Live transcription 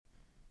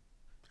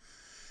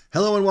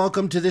Hello and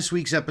welcome to this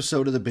week's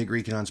episode of the Big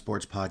Rican on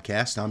Sports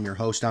podcast. I'm your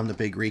host, I'm the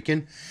Big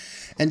Rican,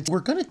 and we're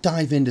going to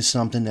dive into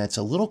something that's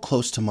a little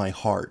close to my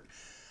heart.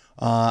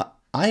 I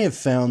have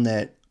found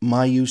that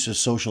my use of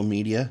social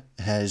media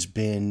has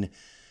been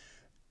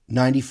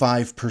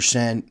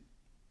 95%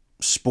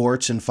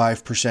 sports and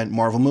 5%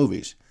 Marvel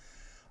movies.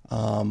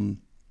 And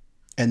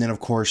then,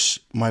 of course,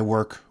 my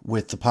work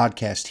with the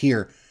podcast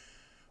here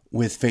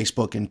with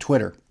Facebook and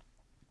Twitter.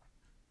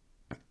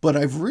 But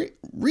I've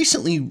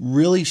recently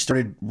really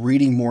started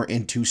reading more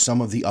into some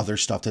of the other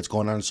stuff that's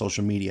going on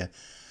social media.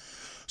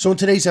 So in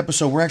today's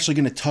episode, we're actually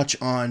going to touch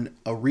on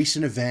a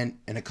recent event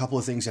and a couple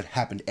of things that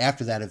happened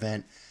after that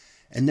event.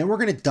 And then we're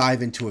going to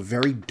dive into a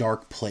very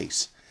dark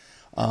place.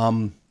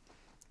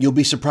 You'll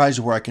be surprised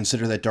where I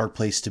consider that dark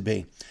place to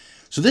be.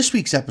 So this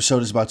week's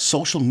episode is about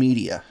social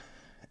media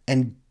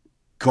and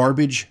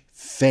garbage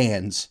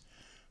fans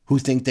who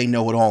think they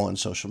know it all on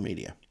social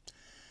media.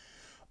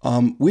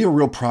 We have a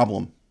real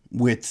problem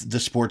with the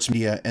sports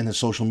media and the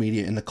social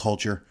media and the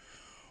culture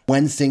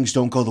when things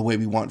don't go the way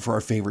we want for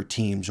our favorite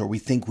teams, or we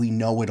think we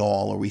know it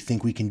all, or we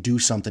think we can do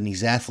something.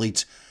 These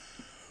athletes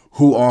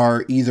who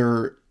are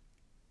either,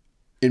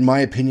 in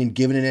my opinion,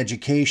 given an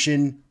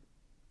education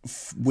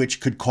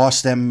which could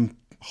cost them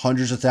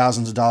hundreds of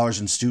thousands of dollars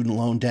in student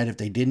loan debt if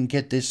they didn't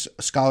get this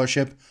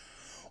scholarship,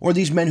 or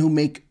these men who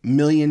make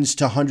millions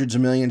to hundreds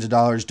of millions of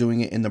dollars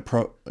doing it in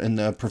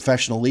the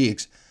professional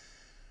leagues.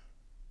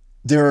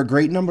 There are a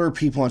great number of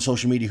people on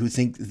social media who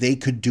think they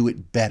could do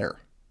it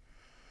better.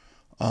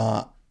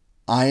 I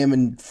am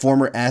a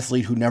former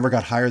athlete who never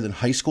got higher than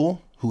high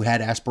school, who had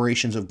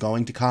aspirations of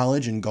going to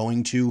college and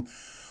going to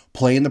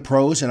play in the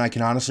pros, and I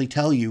can honestly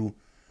tell you,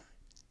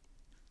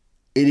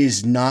 it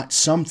is not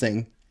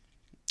something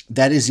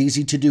that is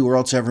easy to do, or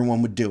else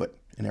everyone would do it.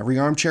 And every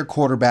armchair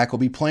quarterback will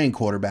be playing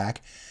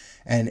quarterback,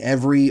 and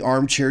every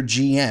armchair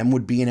GM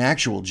would be an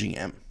actual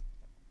GM.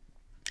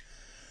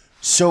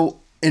 So,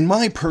 in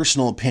my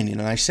personal opinion,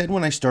 and I said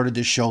when I started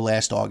this show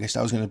last August,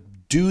 I was going to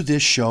do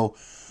this show,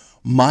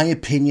 my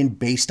opinion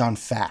based on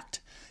fact.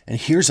 And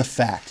here's a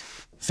fact.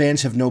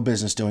 Fans have no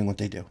business doing what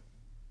they do.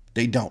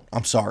 They don't.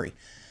 I'm sorry.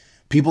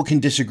 People can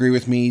disagree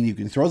with me. You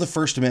can throw the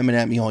First Amendment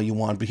at me all you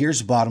want, but here's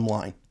the bottom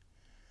line.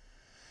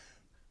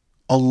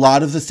 A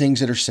lot of the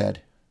things that are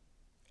said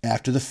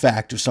after the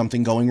fact of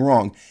something going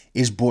wrong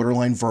is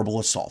borderline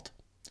verbal assault.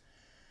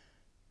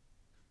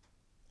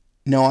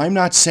 Now, I'm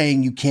not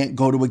saying you can't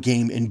go to a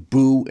game and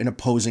boo an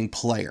opposing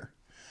player.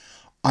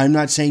 I'm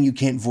not saying you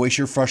can't voice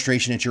your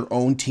frustration at your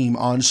own team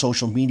on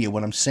social media.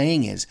 What I'm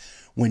saying is,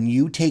 when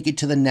you take it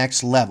to the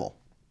next level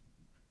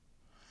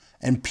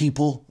and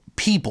people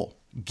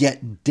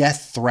get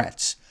death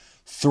threats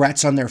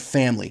on their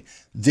family,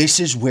 this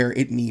is where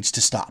it needs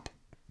to stop.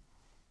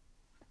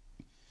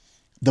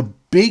 The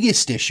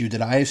biggest issue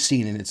that I have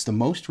seen, and it's the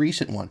most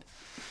recent one,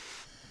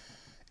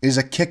 is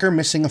a kicker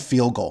missing a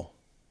field goal.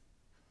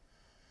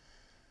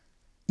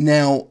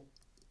 Now,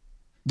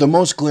 the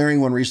most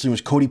glaring one recently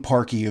was Cody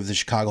Parkey of the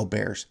Chicago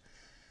Bears.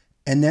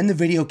 And then the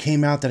video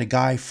came out that a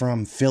guy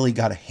from Philly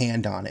got a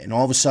hand on it, and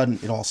all of a sudden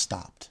it all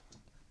stopped.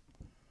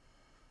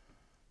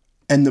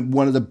 And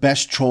one of the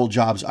best troll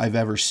jobs I've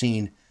ever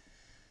seen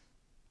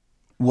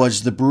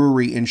was the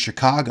brewery in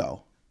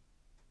Chicago,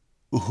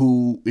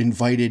 who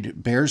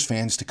invited Bears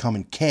fans to come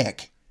and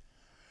kick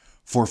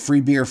for free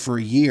beer for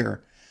a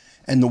year.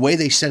 And the way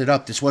they set it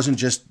up, this wasn't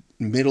just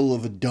middle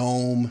of a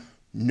dome,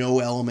 no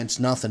elements,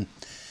 nothing.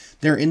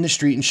 They're in the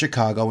street in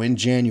Chicago in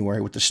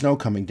January with the snow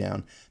coming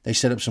down. They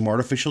set up some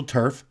artificial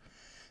turf.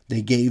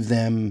 They gave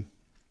them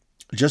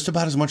just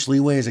about as much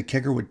leeway as a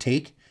kicker would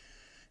take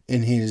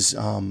in his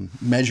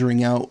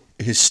measuring out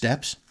his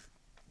steps.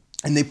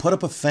 And they put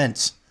up a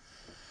fence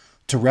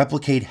to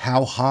replicate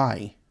how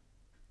high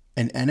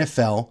an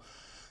NFL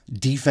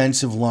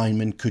defensive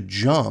lineman could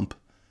jump.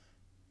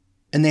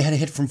 And they had a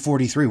hit from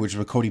 43, which is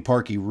what Cody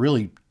Parkey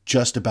really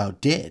just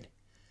about did.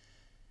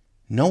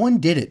 No one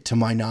did it, to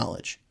my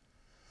knowledge.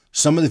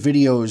 Some of the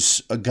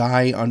videos, a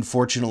guy,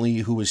 unfortunately,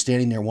 who was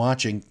standing there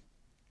watching,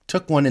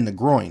 took one in the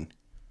groin.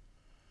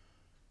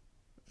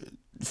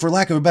 For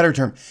lack of a better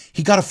term,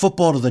 he got a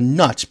football to the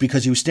nuts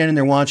because he was standing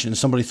there watching and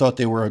somebody thought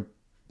they were,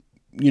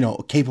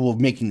 capable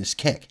of making this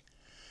kick.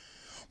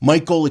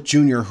 Mike Golick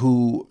Jr.,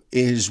 who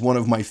is one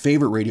of my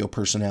favorite radio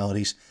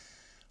personalities,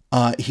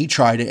 he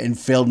tried it and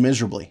failed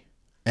miserably.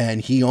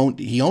 And he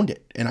owned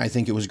it, and I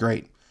think it was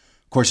great.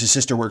 Of course, his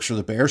sister works for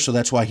the Bears, so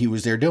that's why he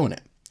was there doing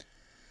it.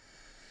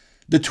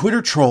 The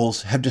Twitter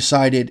trolls have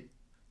decided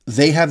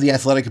they have the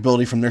athletic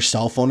ability from their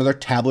cell phone or their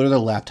tablet or their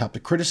laptop to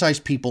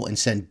criticize people and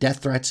send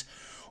death threats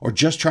or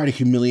just try to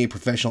humiliate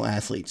professional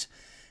athletes.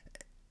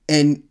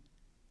 And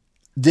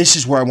this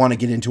is where I want to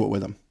get into it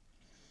with them.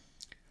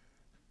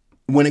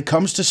 When it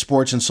comes to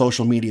sports and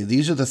social media,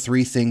 these are the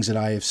three things that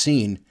I have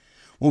seen.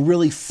 Well,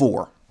 really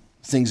four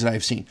things that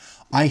I've seen.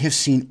 I have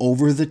seen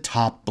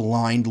over-the-top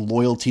blind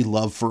loyalty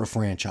love for a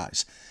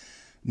franchise.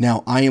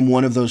 Now, I am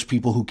one of those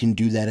people who can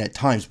do that at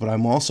times, but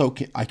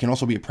I can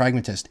also be a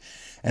pragmatist,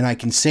 and I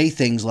can say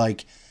things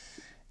like,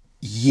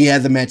 yeah,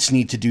 the Mets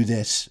need to do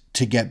this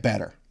to get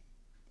better.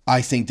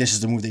 I think this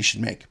is the move they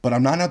should make. But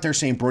I'm not out there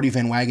saying Brody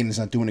Van Wagen is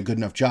not doing a good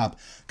enough job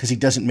because he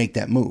doesn't make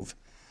that move.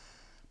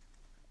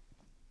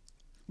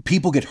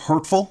 People get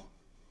hurtful,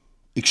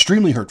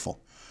 extremely hurtful,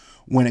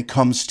 when it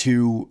comes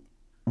to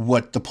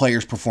what the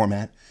players perform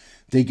at.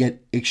 They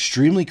get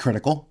extremely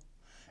critical,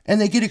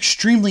 and they get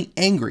extremely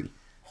angry.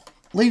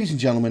 Ladies and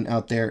gentlemen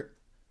out there,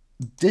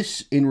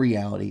 this in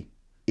reality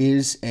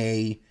is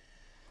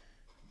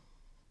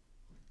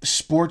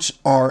sports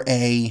are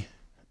a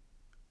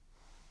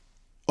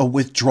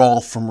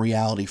withdrawal from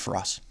reality for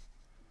us.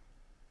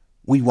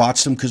 We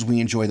watch them because we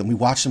enjoy them. We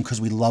watch them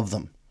because we love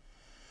them.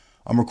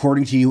 I'm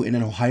recording to you in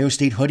an Ohio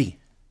State hoodie.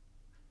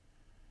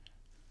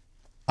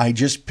 I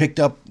just picked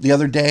up the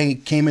other day,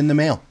 came in the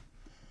mail,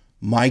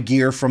 my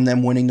gear from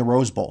them winning the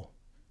Rose Bowl.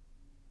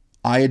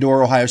 I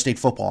adore Ohio State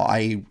football.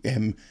 I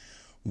am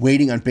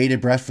waiting on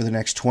bated breath for the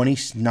next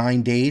 26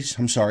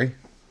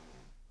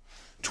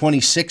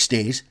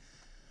 days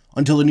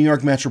until the New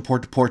York Mets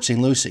report to Port St.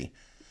 Lucie.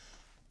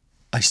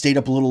 I stayed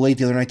up a little late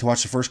the other night to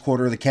watch the first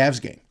quarter of the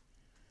Cavs game.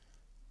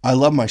 I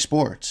love my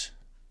sports,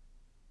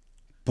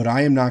 but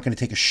I am not going to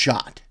take a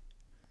shot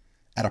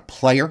at a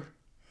player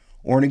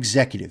or an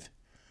executive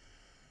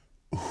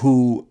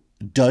who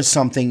does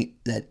something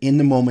that in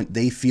the moment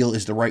they feel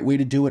is the right way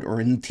to do it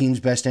or in the team's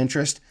best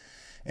interest.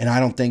 And I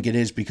don't think it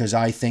is, because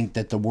I think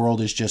that the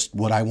world is just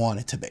what I want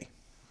it to be.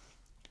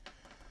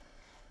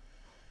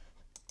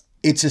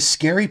 It's a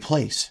scary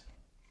place.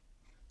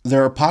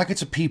 There are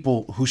pockets of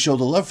people who show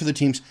the love for the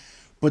teams,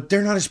 but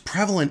they're not as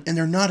prevalent and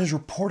they're not as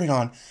reported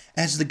on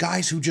as the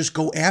guys who just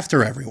go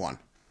after everyone.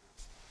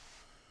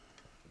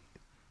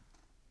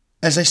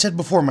 As I said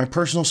before, my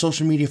personal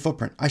social media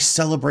footprint, I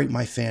celebrate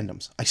my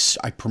fandoms.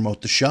 I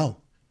promote the show.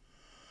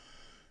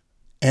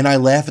 And I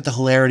laugh at the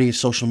hilarity of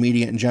social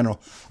media in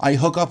general. I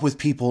hook up with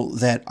people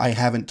that I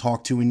haven't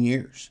talked to in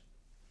years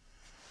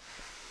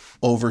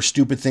over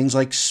stupid things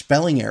like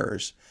spelling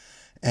errors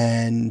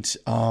and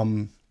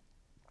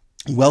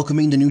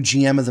welcoming the new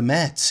GM of the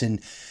Mets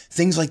and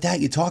things like that.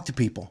 You talk to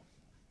people.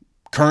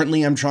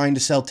 Currently, I'm trying to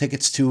sell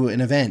tickets to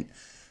an event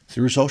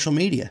through social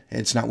media.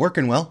 It's not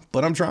working well,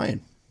 but I'm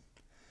trying.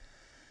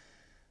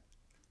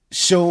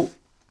 So,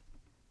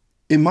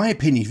 in my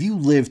opinion, if you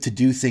live to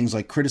do things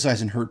like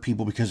criticize and hurt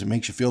people because it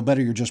makes you feel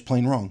better, you're just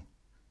plain wrong.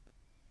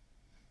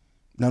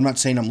 Now, I'm not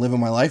saying I'm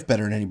living my life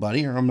better than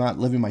anybody, or I'm not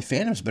living my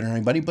fandoms better than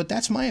anybody, but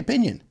that's my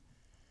opinion.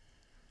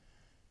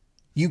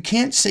 You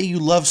can't say you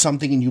love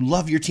something and you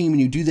love your team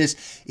and you do this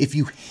if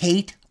you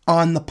hate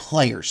on the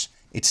players.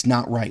 It's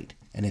not right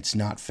and it's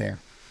not fair.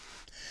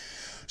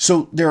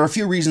 So there are a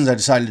few reasons I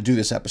decided to do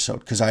this episode,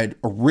 because I had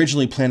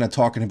originally planned on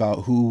talking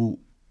about who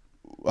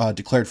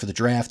declared for the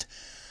draft,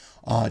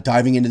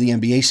 diving into the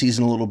NBA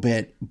season a little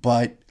bit,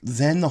 but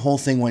then the whole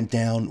thing went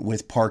down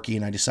with Parkey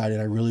and I decided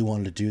I really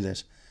wanted to do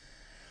this.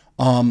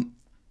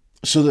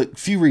 So the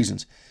few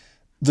reasons.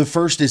 The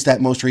first is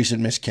that most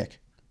recent missed kick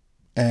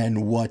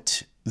and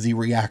what the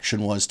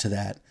reaction was to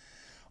that.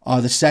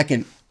 The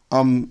second,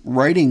 I'm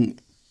writing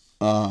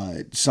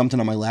something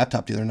on my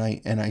laptop the other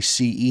night and I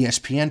see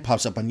ESPN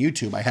pops up on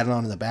YouTube. I had it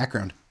on in the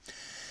background.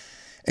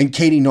 And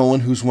Katie Nolan,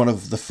 who's one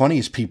of the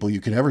funniest people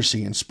you could ever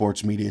see in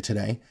sports media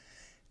today,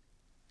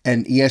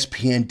 and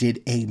ESPN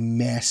did a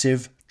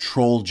massive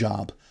troll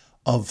job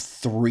of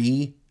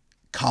 3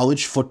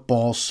 college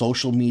football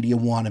social media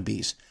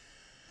wannabes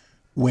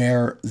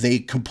where they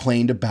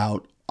complained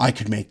about, I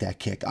could make that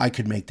kick.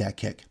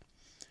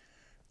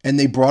 And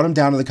they brought him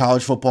down to the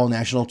college football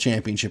national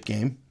championship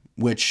game,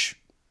 which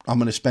I'm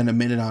going to spend a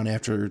minute on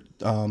after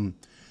I'm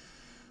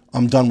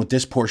done with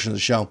this portion of the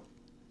show.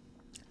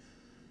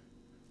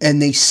 And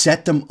they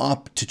set them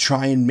up to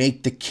try and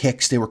make the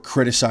kicks they were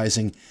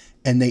criticizing,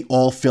 and they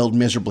all failed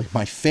miserably.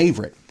 My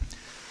favorite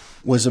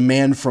was a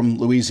man from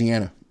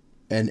Louisiana,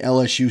 an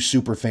LSU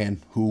superfan,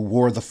 who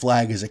wore the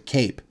flag as a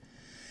cape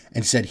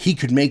and said he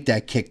could make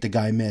that kick the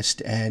guy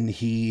missed. And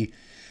he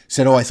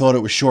said, I thought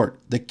it was short.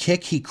 The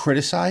kick he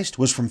criticized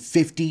was from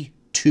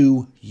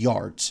 52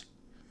 yards.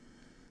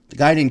 The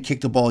guy didn't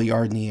kick the ball a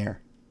yard in the air.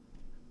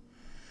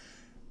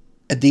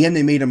 At the end,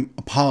 they made him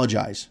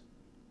apologize.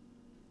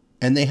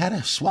 And they had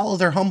to swallow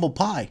their humble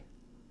pie.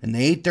 And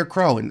they ate their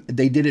crow. And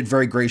they did it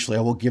very gracefully.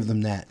 I will give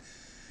them that.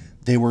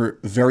 They were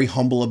very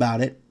humble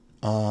about it.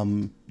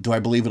 Do I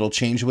believe it'll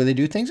change the way they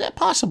do things?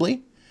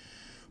 Possibly.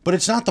 But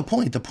it's not the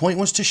point. The point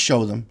was to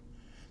show them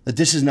that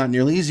this is not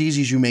nearly as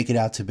easy as you make it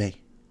out to be.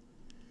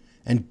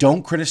 And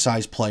don't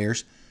criticize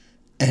players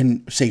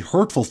and say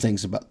hurtful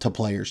things to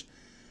players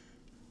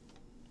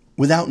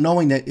without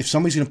knowing that if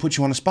somebody's going to put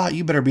you on a spot,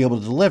 you better be able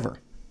to deliver.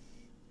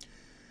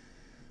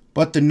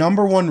 But the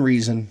number one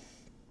reason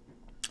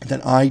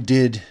that I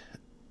did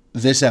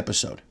this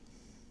episode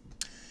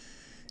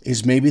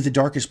is maybe the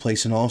darkest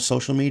place in all of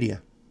social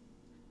media.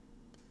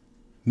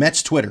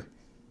 Mets Twitter.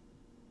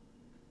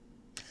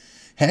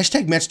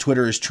 Hashtag Mets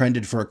Twitter has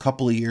trended for a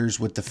couple of years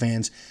with the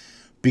fans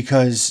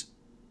because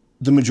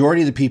the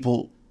majority of the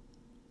people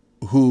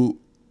who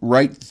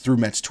write through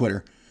Mets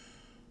Twitter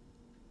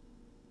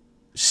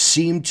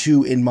seem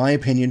to, in my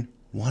opinion,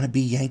 want to be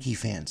Yankee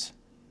fans.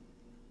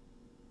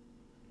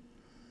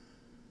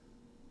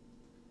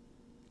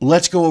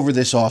 let's go over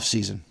this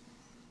offseason.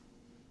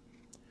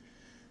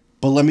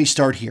 But let me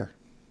start here.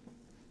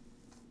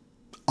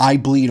 I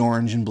bleed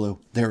orange and blue.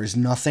 There is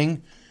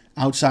nothing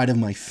outside of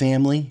my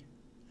family,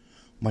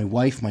 my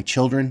wife, my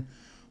children,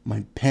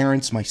 my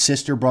parents, my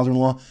sister,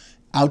 brother-in-law.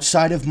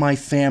 Outside of my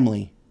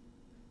family,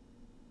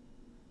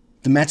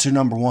 the Mets are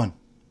number one.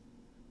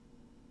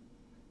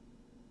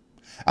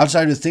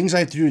 Outside of the things I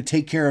have to do to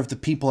take care of the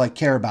people I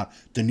care about,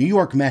 the New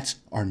York Mets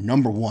are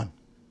number one.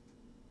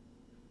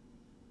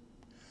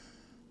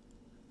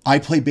 I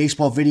play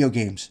baseball video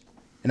games,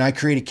 and I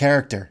create a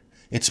character.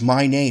 It's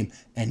my name,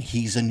 and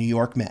he's a New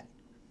York Met.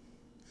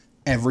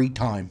 Every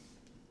time.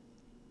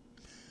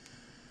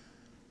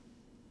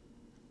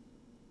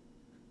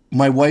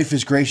 My wife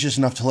is gracious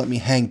enough to let me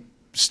hang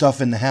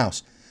stuff in the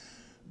house.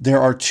 There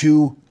are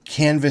 2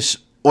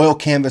 oil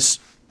canvas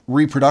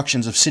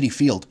reproductions of Citi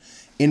Field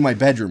in my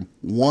bedroom.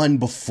 One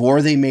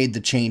before they made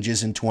the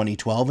changes in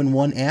 2012 and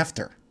one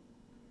after.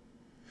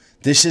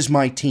 This is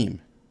my team.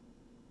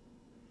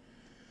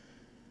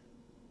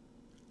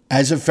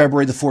 As of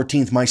February the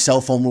 14th, my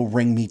cell phone will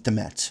ring Meet the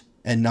Mets.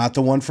 And not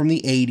the one from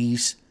the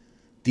 80s,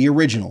 the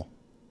original,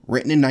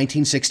 written in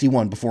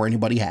 1961 before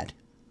anybody had.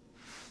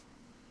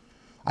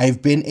 I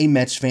have been a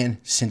Mets fan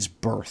since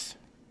birth.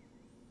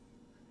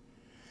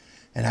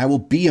 And I will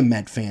be a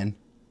Met fan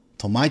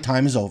till my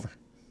time is over.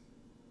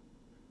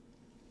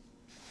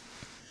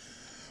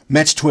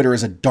 Mets Twitter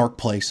is a dark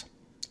place.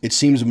 It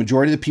seems the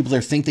majority of the people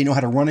there think they know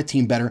how to run a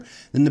team better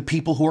than the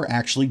people who are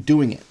actually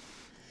doing it.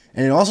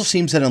 And it also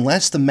seems that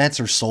unless the Mets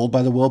are sold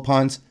by the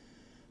Wilpons,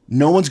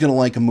 no one's going to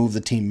like a move the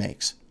team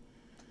makes.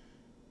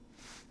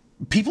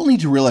 People need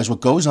to realize what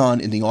goes on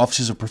in the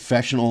offices of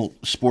professional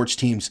sports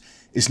teams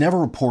is never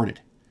reported.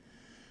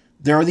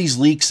 There are these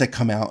leaks that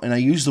come out, and I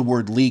use the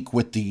word leak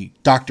with the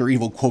Dr.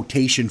 Evil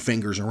quotation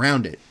fingers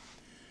around it.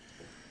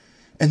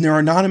 And there are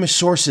anonymous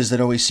sources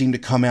that always seem to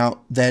come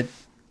out that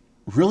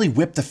really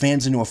whip the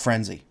fans into a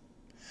frenzy.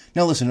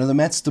 Now listen, are the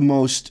Mets the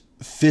most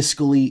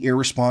fiscally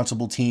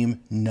irresponsible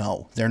team?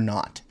 No, they're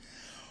not.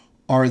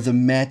 Are the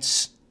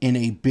Mets in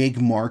a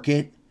big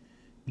market?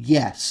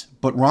 Yes,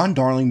 but Ron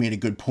Darling made a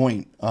good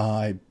point.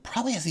 I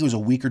think it was a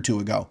week or 2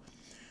 ago.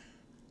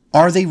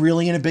 Are they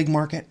really in a big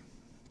market?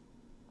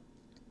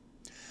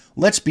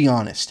 Let's be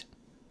honest.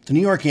 The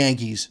New York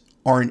Yankees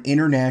are an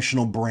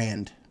international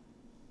brand.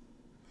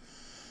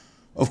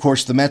 Of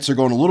course, the Mets are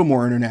going a little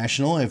more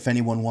international. If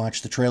anyone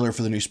watched the trailer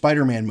for the new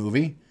Spider-Man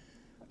movie,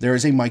 there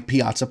is a Mike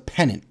Piazza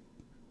pennant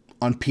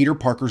on Peter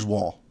Parker's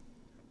wall.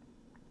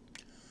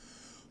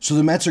 So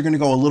the Mets are going to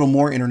go a little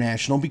more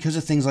international because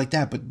of things like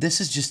that. But this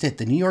is just it.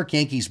 The New York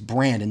Yankees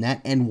brand, and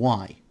that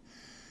NY,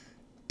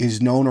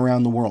 is known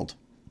around the world.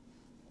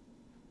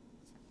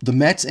 The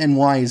Mets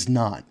NY is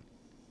not.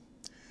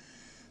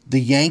 The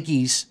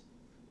Yankees,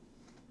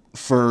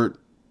 for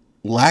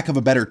lack of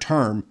a better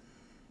term,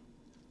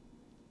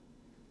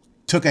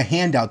 took a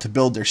handout to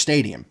build their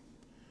stadium.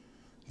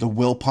 The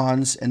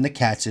Wilpons and the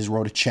Katzes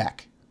wrote a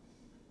check.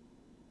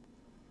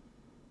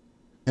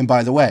 And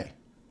by the way,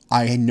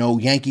 I know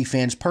Yankee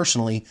fans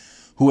personally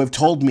who have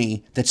told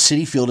me that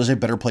Citi Field is a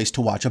better place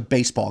to watch a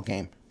baseball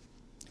game.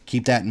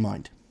 Keep that in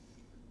mind.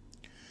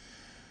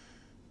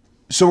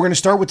 So we're going to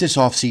start with this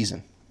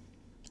offseason.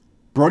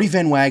 Brodie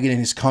Van Wagenen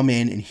has come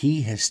in and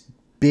he has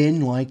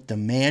been like the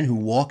man who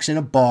walks in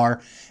a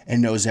bar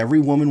and knows every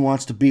woman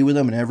wants to be with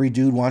him and every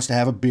dude wants to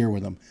have a beer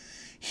with him.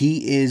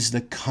 He is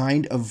the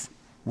kind of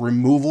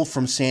removal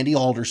from Sandy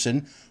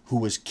Alderson who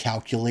was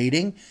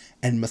calculating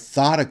and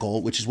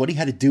methodical, which is what he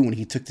had to do when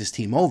he took this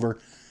team over.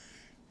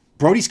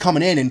 Brodie's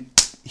coming in and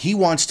he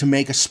wants to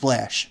make a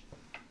splash.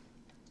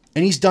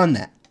 And he's done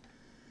that.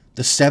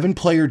 The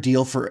 7-player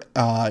deal for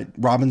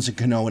Robinson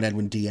Cano and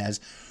Edwin Diaz,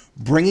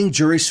 bringing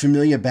Jeurys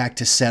Familia back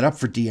to set up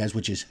for Diaz,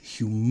 which is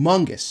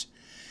humongous,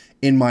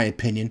 in my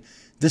opinion.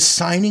 The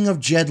signing of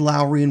Jed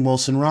Lowry and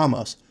Wilson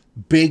Ramos,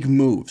 big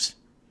moves.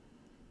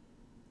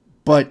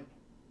 But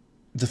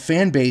the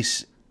fan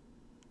base,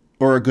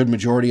 or a good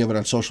majority of it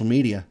on social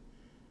media,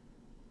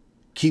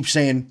 keeps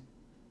saying,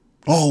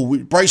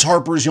 Bryce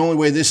Harper is the only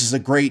way this is a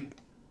great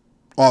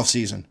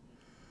offseason.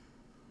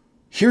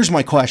 Here's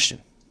my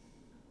question.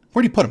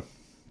 Where do you put him?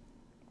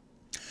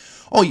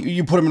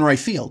 You put him in right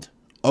field.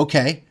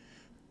 Okay.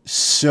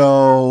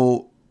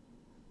 So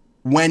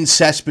when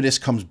Cespedes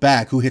comes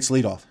back, who hits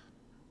leadoff?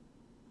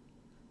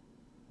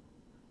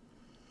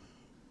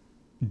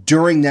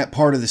 During that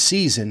part of the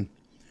season,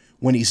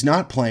 when he's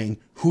not playing,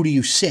 who do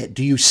you sit?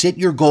 Do you sit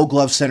your Gold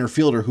Glove center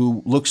fielder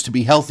who looks to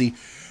be healthy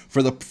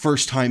for the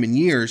first time in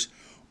years?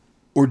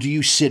 Or do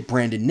you sit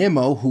Brandon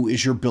Nimmo, who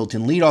is your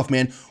built-in leadoff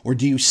man? Or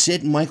do you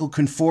sit Michael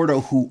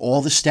Conforto, who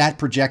all the stat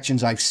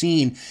projections I've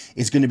seen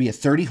is going to be a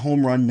 30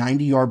 home run,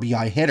 90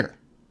 RBI hitter?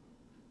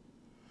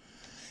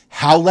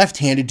 How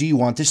left-handed do you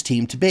want this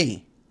team to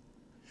be?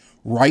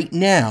 Right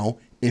now,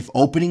 if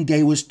opening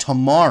day was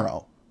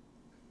tomorrow,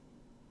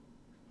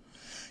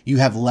 you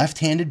have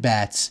left-handed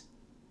bats.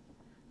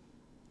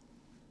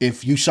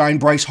 If you sign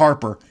Bryce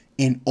Harper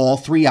in all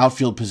 3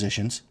 outfield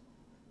positions,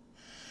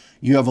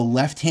 you have a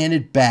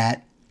left-handed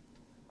bat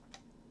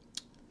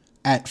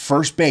at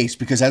first base,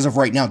 because as of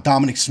right now,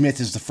 Dominic Smith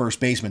is the first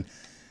baseman,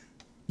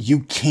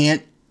 you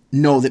can't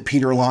know that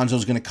Peter Alonso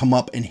is going to come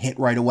up and hit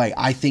right away.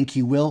 I think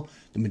he will.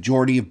 The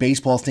majority of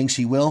baseball thinks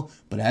he will.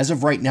 But as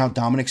of right now,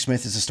 Dominic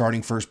Smith is the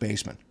starting first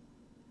baseman.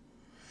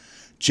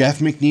 Jeff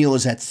McNeil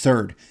is at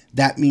third.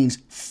 That means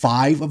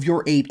 5 of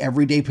your 8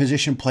 everyday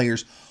position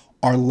players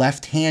are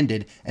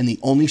left-handed, and the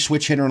only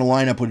switch hitter in the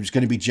lineup was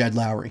going to be Jed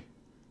Lowry.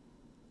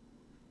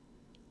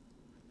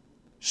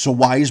 So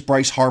why is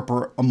Bryce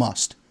Harper a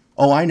must?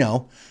 Oh, I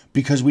know.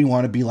 Because we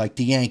want to be like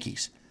the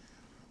Yankees.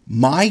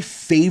 My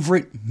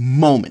favorite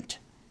moment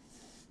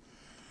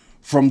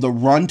from the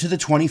run to the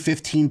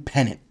 2015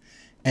 pennant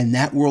and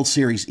that World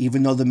Series,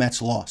 even though the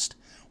Mets lost,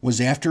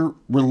 was after,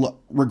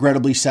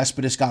 regrettably,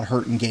 Cespedes got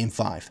hurt in Game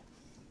 5.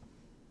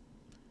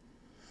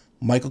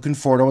 Michael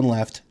Conforto in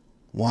left,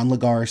 Juan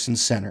Lagares in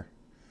center.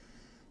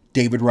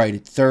 David Wright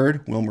at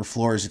third, Wilmer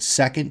Flores at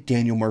second,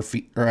 Daniel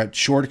Murphy at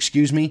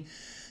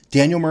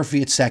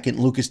second,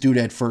 Lucas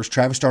Duda at first,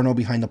 Travis d'Arnaud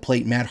behind the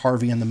plate, Matt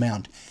Harvey on the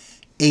mound.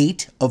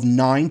 8 of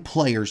 9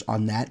 players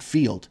on that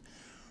field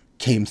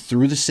came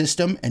through the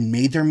system and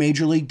made their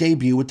major league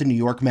debut with the New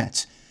York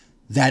Mets.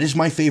 That is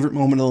my favorite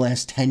moment of the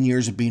last 10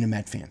 years of being a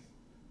Met fan.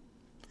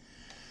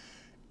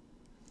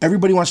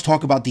 Everybody wants to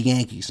talk about the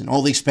Yankees and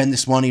all they spend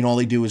this money and all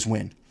they do is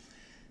win.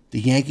 The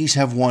Yankees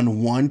have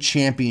won 1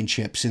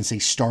 championship since they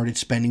started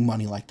spending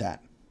money like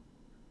that.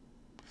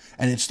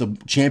 And it's the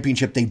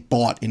championship they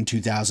bought in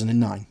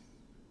 2009.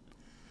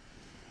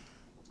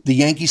 The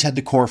Yankees had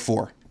the core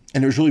 4,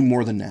 and there's really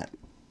more than that.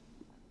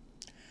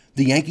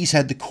 The Yankees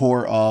had the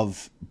core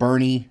of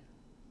Bernie,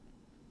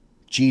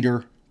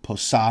 Jeter,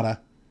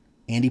 Posada,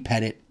 Andy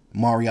Pettitte,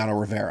 Mariano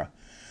Rivera.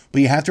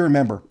 But you have to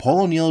remember,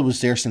 Paul O'Neill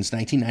was there since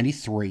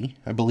 1993,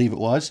 I believe it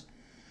was.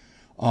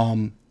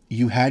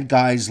 You had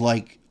guys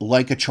like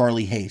a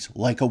Charlie Hayes,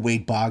 like a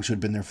Wade Boggs who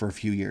had been there for a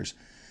few years.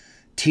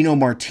 Tino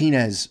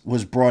Martinez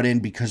was brought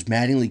in because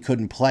Mattingly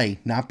couldn't play,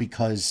 not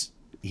because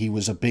he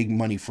was a big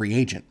money free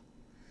agent.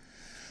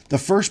 The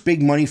first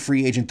big money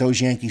free agent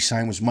those Yankees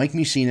signed was Mike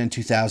Mussina in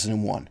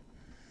 2001.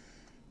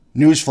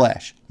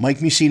 Newsflash, Mike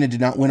Mussina did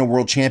not win a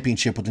world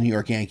championship with the New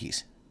York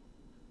Yankees.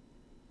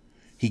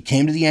 He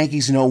came to the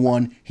Yankees in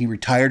 2001. He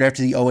retired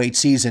after the 2008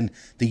 season.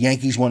 The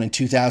Yankees won in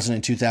 2000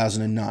 and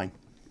 2009.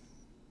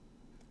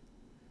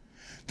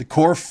 The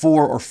core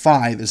 4 or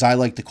 5, as I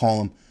like to call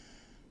them,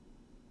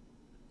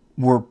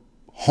 were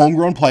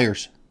homegrown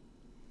players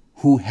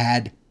who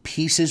had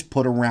pieces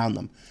put around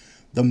them.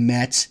 The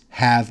Mets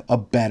have a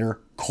better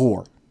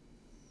core.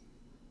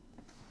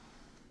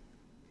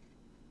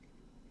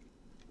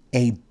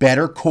 A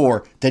better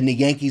core than the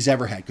Yankees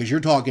ever had. Because you're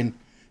talking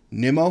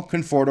Nimmo,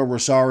 Conforto,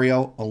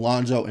 Rosario,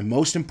 Alonso, and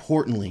most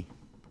importantly,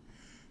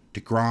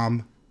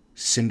 DeGrom,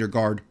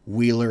 Syndergaard,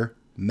 Wheeler,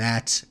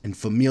 Matz, and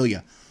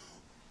Familia.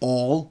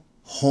 All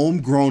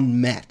homegrown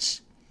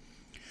Mets.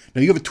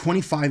 Now you have a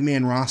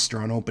 25-man roster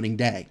on opening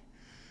day.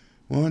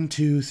 1,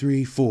 2,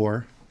 3,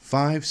 4,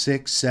 5,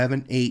 6,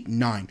 7, 8,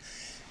 9.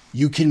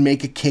 You can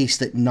make a case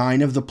that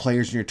 9 of the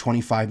players in your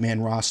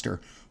 25-man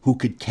roster who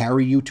could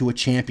carry you to a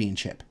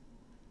championship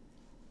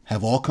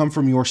have all come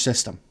from your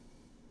system.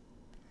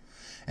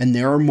 And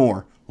there are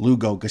more.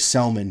 Lugo,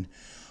 Gesellman,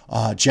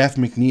 Jeff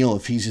McNeil,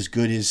 if he's as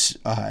good as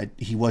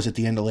he was at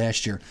the end of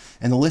last year.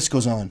 And the list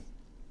goes on.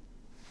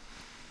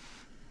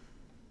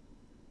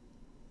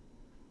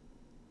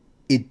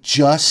 It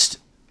just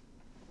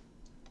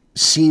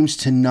seems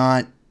to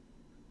not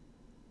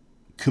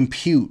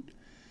compute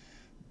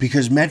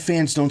because Met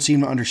fans don't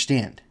seem to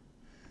understand.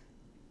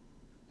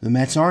 The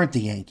Mets aren't the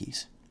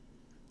Yankees.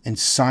 And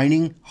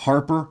signing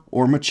Harper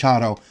or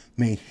Machado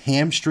may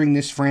hamstring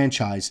this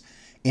franchise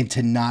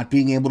into not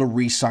being able to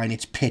re-sign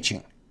its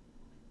pitching.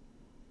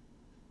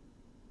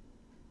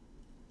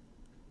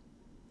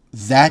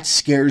 That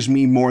scares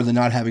me more than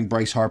not having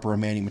Bryce Harper or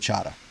Manny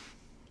Machado.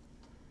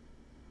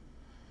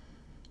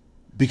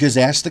 Because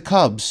ask the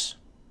Cubs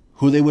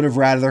who they would have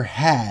rather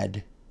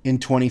had in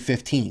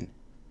 2015.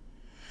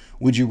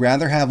 Would you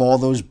rather have all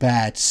those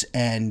bats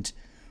and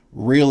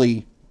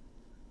really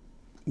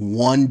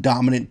one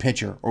dominant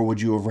pitcher, or would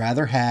you have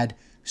rather had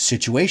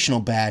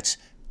situational bats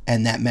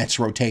and that Mets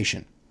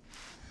rotation?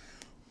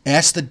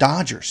 Ask the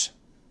Dodgers.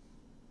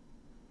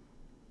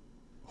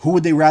 Who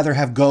would they rather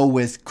have go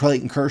with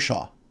Clayton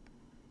Kershaw?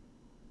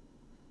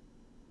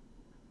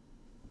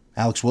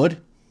 Alex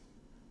Wood?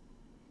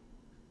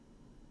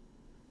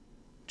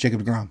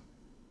 Jacob deGrom?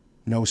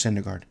 Noah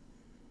Syndergaard?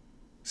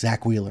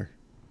 Zach Wheeler?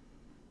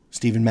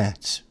 Steven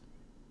Matz?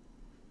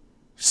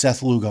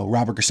 Seth Lugo?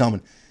 Robert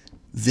Gesellman?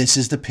 This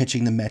is the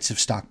pitching the Mets have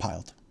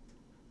stockpiled.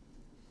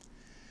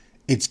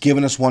 It's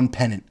given us one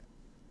pennant.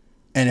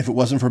 And if it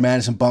wasn't for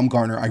Madison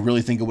Bumgarner, I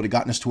really think it would have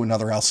gotten us to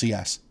another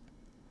LCS.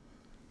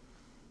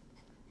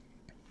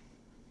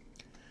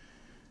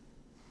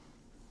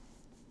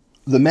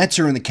 The Mets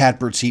are in the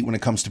catbird seat when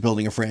it comes to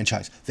building a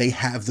franchise. They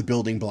have the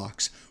building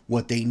blocks.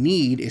 What they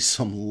need is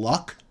some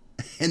luck,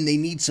 and they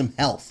need some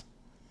health.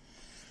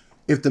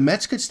 If the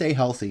Mets could stay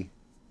healthy,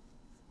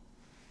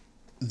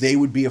 they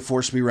would be a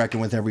force to be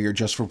reckoned with every year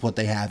just for what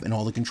they have and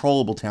all the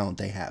controllable talent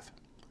they have.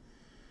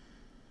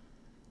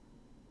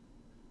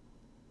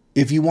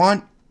 If you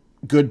want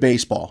good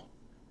baseball,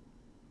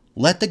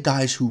 let the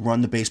guys who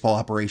run the baseball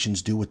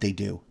operations do what they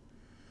do.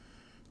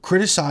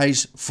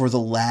 Criticize for the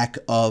lack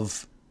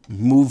of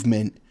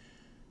movement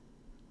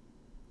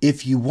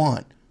if you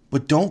want,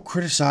 but don't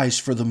criticize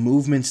for the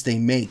movements they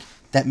make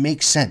that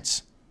make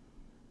sense.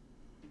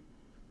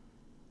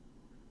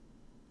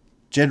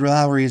 Jed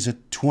Lowry is a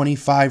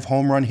 25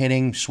 home run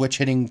hitting, switch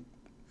hitting,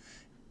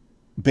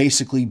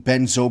 basically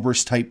Ben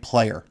Zobrist type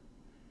player.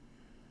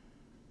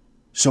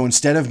 So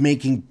instead of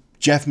making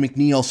Jeff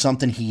McNeil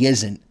something he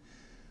isn't,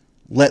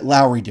 let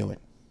Lowry do it.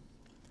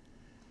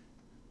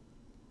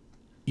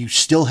 You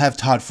still have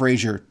Todd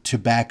Frazier to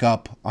back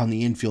up on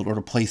the infield or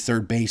to play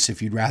third base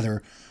if you'd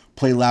rather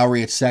play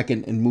Lowry at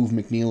second and move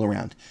McNeil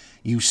around.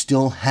 You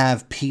still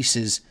have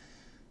pieces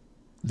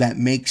that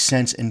make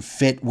sense and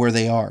fit where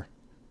they are.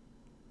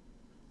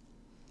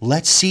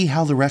 Let's see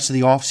how the rest of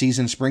the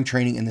offseason, spring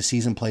training, and the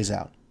season plays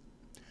out.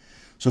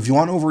 So if you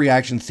want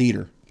overreaction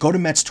theater, go to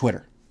Mets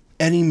Twitter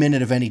any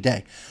minute of any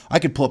day. I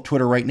could pull up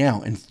Twitter right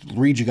now and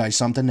read you guys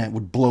something that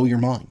would blow your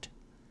mind.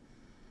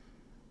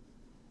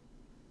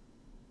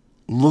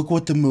 Look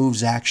what the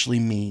moves actually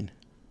mean.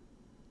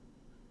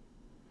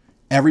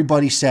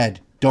 Everybody said,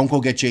 don't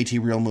go get JT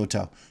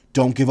Realmuto.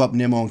 Don't give up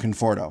Nimmo and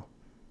Conforto.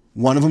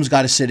 One of them's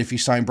got to sit if you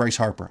sign Bryce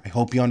Harper. I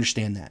hope you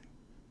understand that.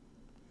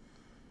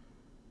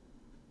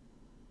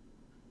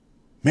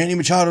 Manny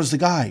Machado's the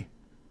guy.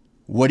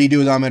 What do you do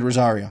with Ahmed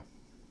Rosario?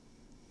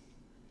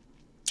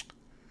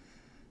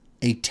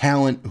 A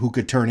talent who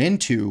could turn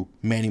into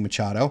Manny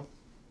Machado,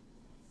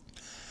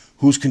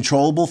 who's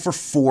controllable for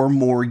 4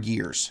 more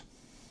years.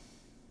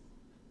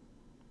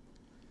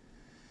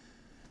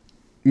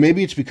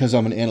 Maybe it's because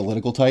I'm an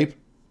analytical type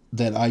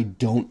that I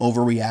don't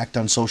overreact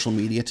on social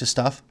media to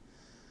stuff.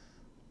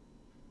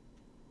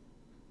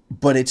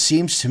 But it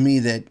seems to me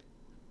that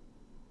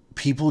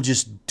people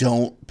just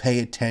don't pay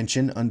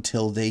attention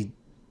until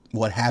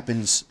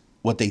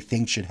what they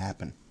think should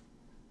happen.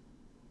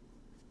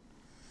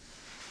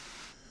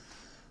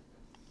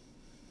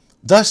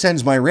 Thus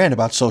ends my rant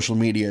about social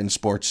media and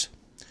sports.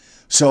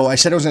 So I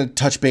said I was going to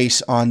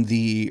touch on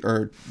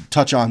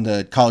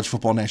the college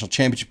football national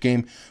championship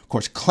game. Of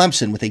course,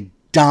 Clemson with a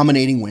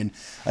dominating win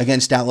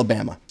against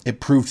Alabama. It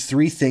proved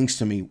 3 things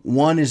to me.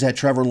 One is that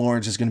Trevor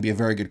Lawrence is going to be a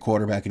very good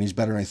quarterback, and he's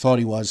better than I thought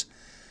he was.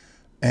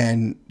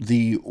 And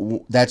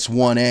that's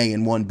 1A,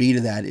 and 1B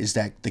to that is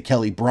that the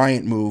Kelly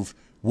Bryant move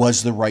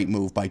was the right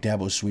move by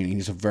Dabo Swinney.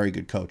 He's a very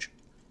good coach.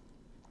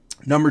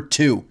 Number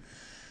 2,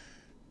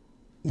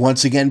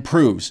 once again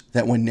proves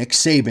that when Nick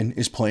Saban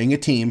is playing a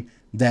team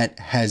that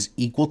has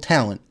equal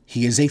talent,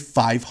 he is a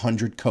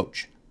 500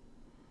 coach.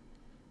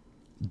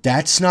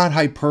 That's not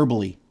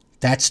hyperbole.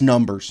 That's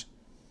numbers.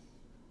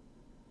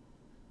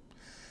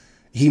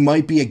 He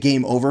might be a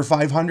game over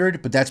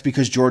 500, but that's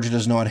because Georgia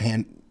doesn't know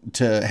how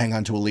to hang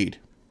on to a lead.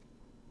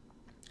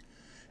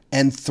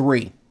 And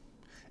 3,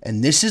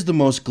 and this is the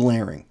most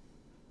glaring,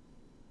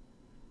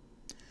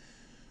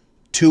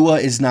 Tua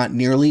is not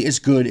nearly as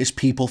good as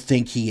people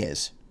think he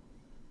is.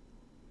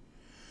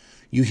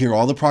 You hear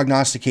all the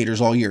prognosticators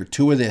all year,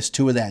 Tua this,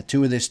 Tua that,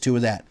 Tua this, Tua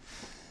that.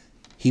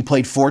 He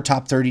played 4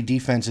 top 30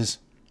 defenses.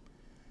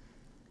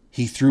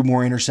 He threw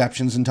more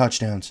interceptions than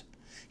touchdowns.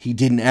 He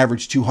didn't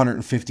average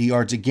 250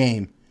 yards a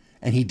game,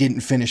 and he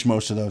didn't finish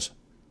most of those.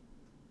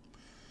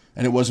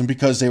 And it wasn't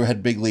because they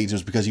had big leads. It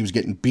was because he was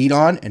getting beat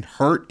on and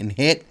hurt and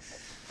hit.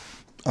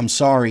 I'm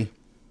sorry.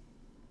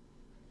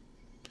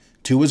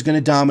 Tua's going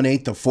to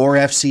dominate the 4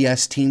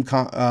 FCS team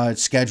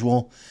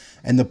schedule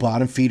and the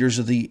bottom feeders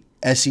of the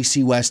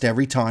SEC West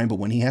every time. But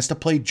when he has to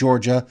play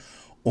Georgia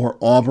or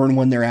Auburn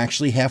when they're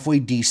actually halfway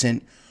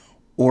decent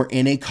or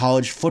in a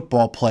college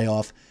football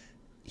playoff,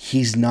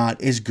 he's not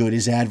as good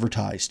as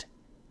advertised.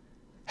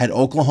 Had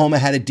Oklahoma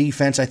had a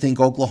defense, I think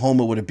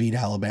Oklahoma would have beat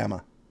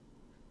Alabama.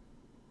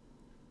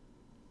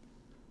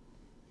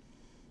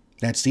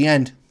 That's the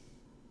end.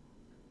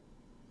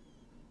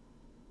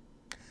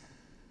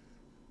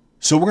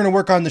 So we're going to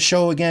work on the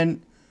show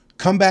again.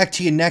 Come back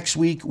to you next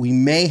week. We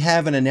may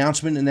have an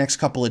announcement in the next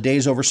couple of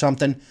days over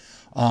something.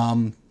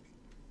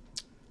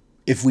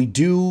 If we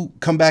do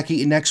come back at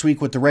you next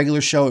week with the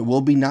regular show, it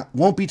won't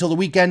be till the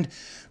weekend.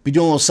 Be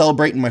doing a little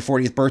celebrating. My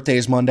 40th birthday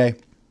is Monday.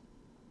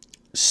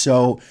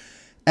 So,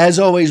 as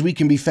always, we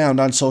can be found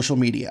on social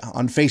media.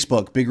 On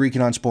Facebook, Big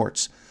Rican on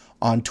Sports.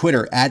 On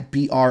Twitter,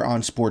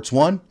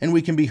 @BROnSports1. And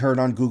we can be heard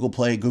on Google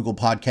Play, Google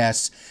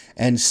Podcasts,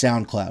 and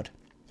SoundCloud.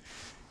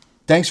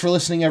 Thanks for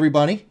listening,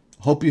 everybody.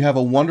 Hope you have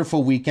a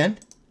wonderful weekend.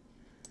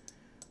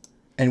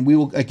 And we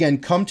will, again,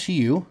 come to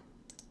you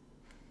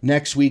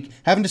next week.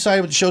 Haven't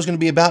decided what the show's going to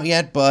be about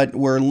yet, but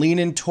we're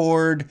leaning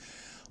toward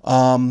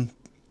the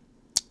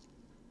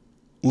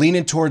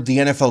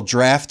NFL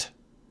draft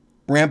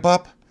ramp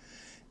up.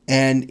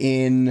 And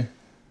in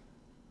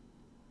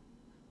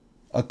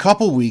a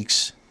couple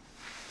weeks,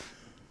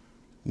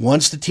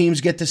 once the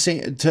teams get to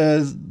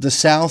the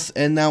South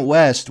and out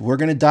West, we're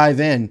going to dive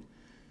in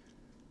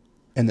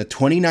And the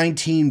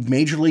 2019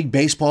 Major League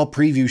Baseball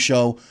preview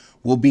show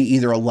will be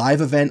either a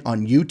live event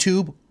on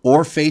YouTube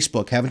or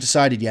Facebook. Haven't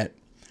decided yet.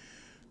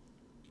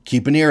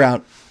 Keep an ear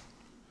out.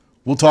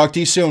 We'll talk to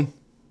you soon.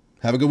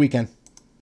 Have a good weekend.